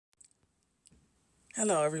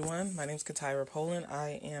Hello, everyone. My name is Katira Poland.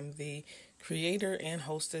 I am the creator and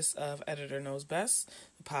hostess of Editor Knows Best.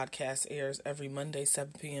 The podcast airs every Monday,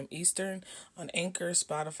 7 p.m. Eastern on Anchor,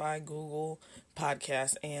 Spotify, Google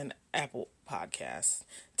Podcasts, and Apple Podcasts.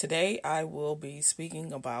 Today, I will be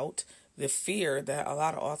speaking about the fear that a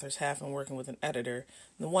lot of authors have in working with an editor.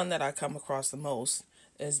 The one that I come across the most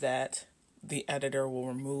is that the editor will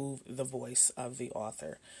remove the voice of the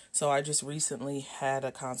author. So I just recently had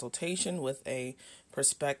a consultation with a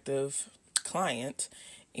prospective client,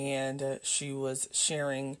 and she was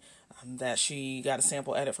sharing that she got a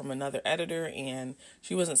sample edit from another editor, and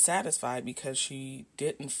she wasn't satisfied because she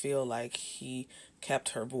didn't feel like he kept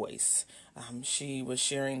her voice. She was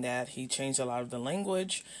sharing that he changed a lot of the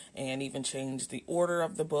language and even changed the order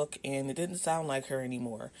of the book, and it didn't sound like her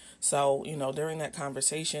anymore. So, during that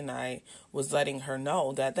conversation, I was letting her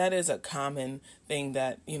know that that is a common thing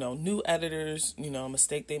that, new editors, a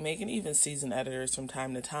mistake they make, and even seasoned editors from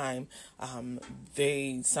time to time,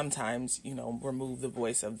 they sometimes, remove the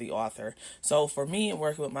voice of the author. So for me, in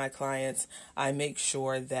working with my clients, I make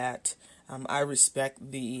sure that I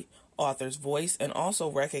respect the author's voice and also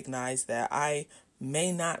recognize that I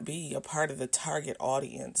may not be a part of the target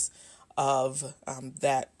audience of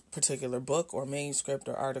that particular book or manuscript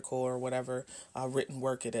or article or whatever written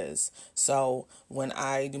work it is. So when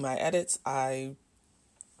I do my edits, I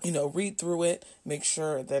read through it, make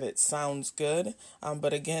sure that it sounds good,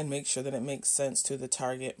 but again, make sure that it makes sense to the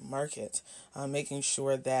target market, making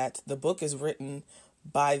sure that the book is written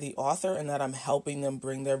by the author and that I'm helping them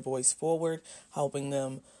bring their voice forward, helping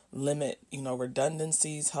them limit,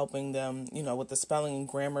 redundancies, helping them, with the spelling and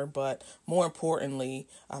grammar. But more importantly,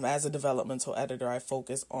 as a developmental editor, I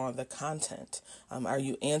focus on the content. Are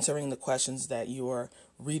you answering the questions that your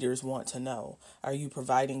readers want to know? Are you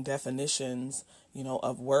providing definitions,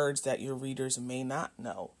 of words that your readers may not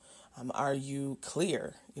know? Are you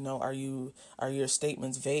clear? Are your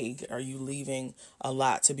statements vague? Are you leaving a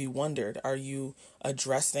lot to be wondered? Are you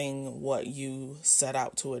addressing what you set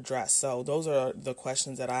out to address? So those are the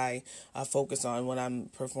questions that I focus on when I'm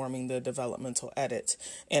performing the developmental edit.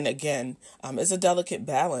 And again, it's a delicate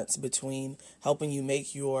balance between helping you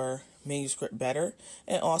make your manuscript better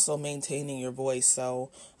and also maintaining your voice. So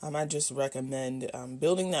I just recommend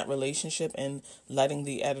building that relationship and letting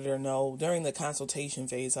the editor know during the consultation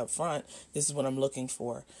phase up front, this is what I'm looking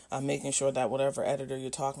for. Making sure that whatever editor you're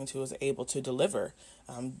talking to is able to deliver.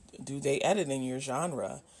 Do they edit in your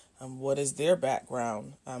genre? What is their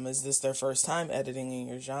background? Is this their first time editing in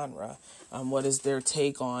your genre? What is their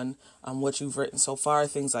take on what you've written so far?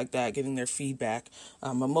 Things like that, getting their feedback.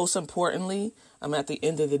 But most importantly, at the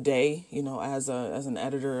end of the day, as an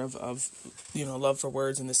editor of Love for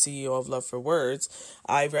Words and the CEO of Love for Words,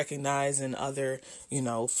 I recognize in other,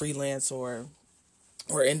 freelance or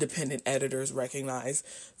independent editors recognize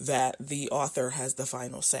that the author has the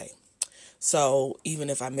final say. So even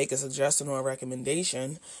if I make a suggestion or a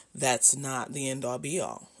recommendation, that's not the end all be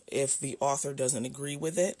all. If the author doesn't agree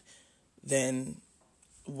with it, then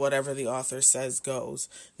whatever the author says goes.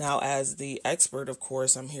 Now, as the expert, of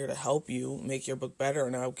course, I'm here to help you make your book better,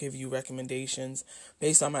 and I'll give you recommendations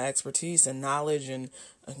based on my expertise and knowledge, and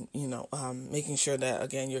making sure that,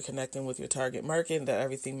 again, you're connecting with your target market, that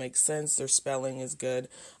everything makes sense, their spelling is good,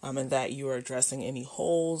 and that you are addressing any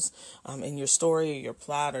holes in your story or your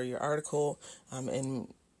plot or your article,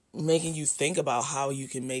 and making you think about how you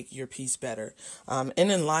can make your piece better. And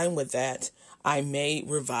in line with that, I may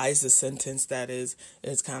revise the sentence that is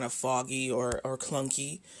kind of foggy or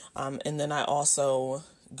clunky. And then I also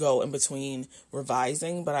go in between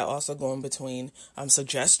revising, but I also go in between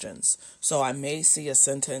suggestions. So I may see a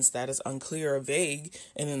sentence that is unclear or vague,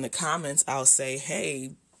 and in the comments I'll say,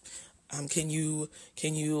 hey, can you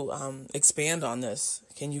expand on this?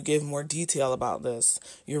 Can you give more detail about this?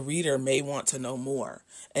 Your reader may want to know more,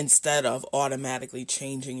 instead of automatically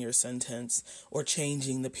changing your sentence or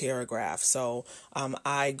changing the paragraph. So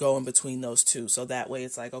I go in between those two. So that way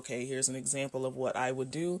it's like, okay, here's an example of what I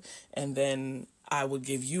would do. And then I would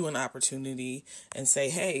give you an opportunity and say,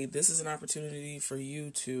 hey, this is an opportunity for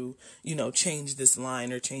you to, change this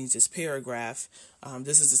line or change this paragraph.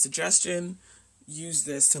 This is a suggestion. Use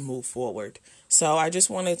this to move forward. So I just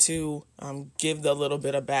wanted to give the little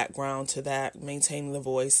bit of background to that, maintaining the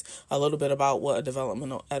voice, a little bit about what a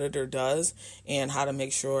developmental editor does and how to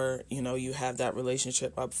make sure, you have that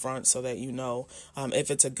relationship up front so that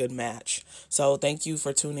if it's a good match. So thank you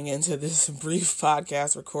for tuning into this brief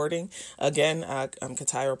podcast recording. Again, I'm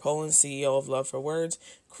Katira Poland, CEO of Love for Words,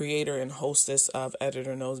 creator and hostess of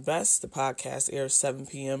Editor Knows Best. The podcast airs 7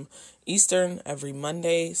 p.m. Eastern every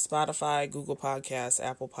Monday, Spotify, Google Podcasts,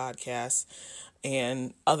 Apple Podcasts.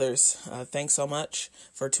 and others. Thanks so much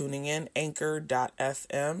for tuning in.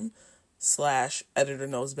 Anchor.fm/Editor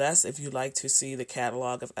Knows Best if you'd like to see the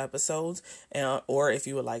catalog of episodes or if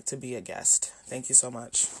you would like to be a guest. Thank you so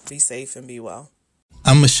much. Be safe and be well.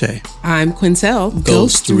 I'm Mache. I'm Quintel.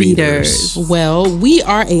 Ghost Readers. Well, we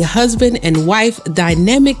are a husband and wife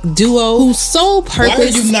dynamic duo whose sole purpose... Why are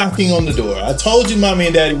you knocking on the door? I told you mommy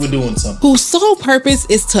and daddy were doing something. Whose sole purpose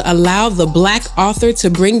is to allow the Black author to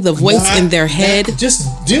bring the voice in their head...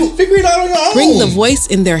 Figure it out on your own. Bring the voice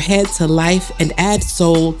in their head to life and add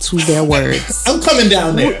soul to their words. I'm coming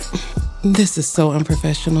down there. This is so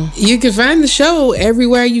unprofessional. You can find the show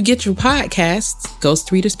everywhere you get your podcasts.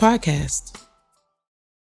 Ghost Readers Podcast.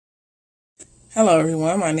 Hello,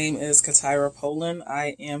 everyone. My name is Katira Poland.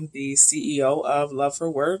 I am the CEO of Love for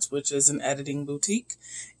Words, which is an editing boutique,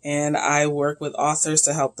 and I work with authors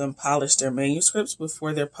to help them polish their manuscripts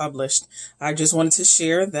before they're published. I just wanted to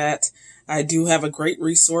share that I do have a great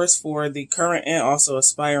resource for the current and also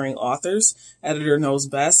aspiring authors. Editor Knows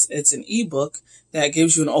Best. It's an ebook that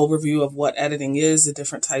gives you an overview of what editing is, the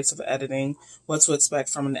different types of editing, what to expect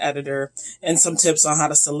from an editor, and some tips on how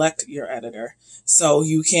to select your editor. So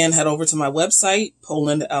you can head over to my website,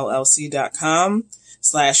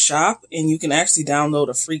 polandllc.com/shop, and you can actually download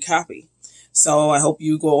a free copy. So I hope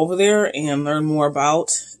you go over there and learn more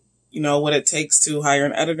about, what it takes to hire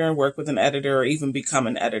an editor, work with an editor, or even become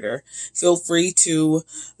an editor. Feel free to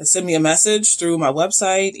send me a message through my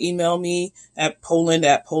website, email me at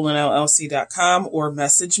polandllc.com, or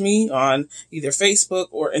message me on either Facebook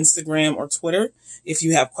or Instagram or Twitter if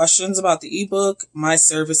you have questions about the ebook, my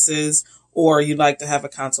services, or you'd like to have a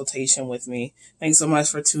consultation with me. Thanks so much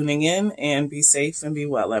for tuning in, and be safe and be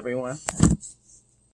well, everyone.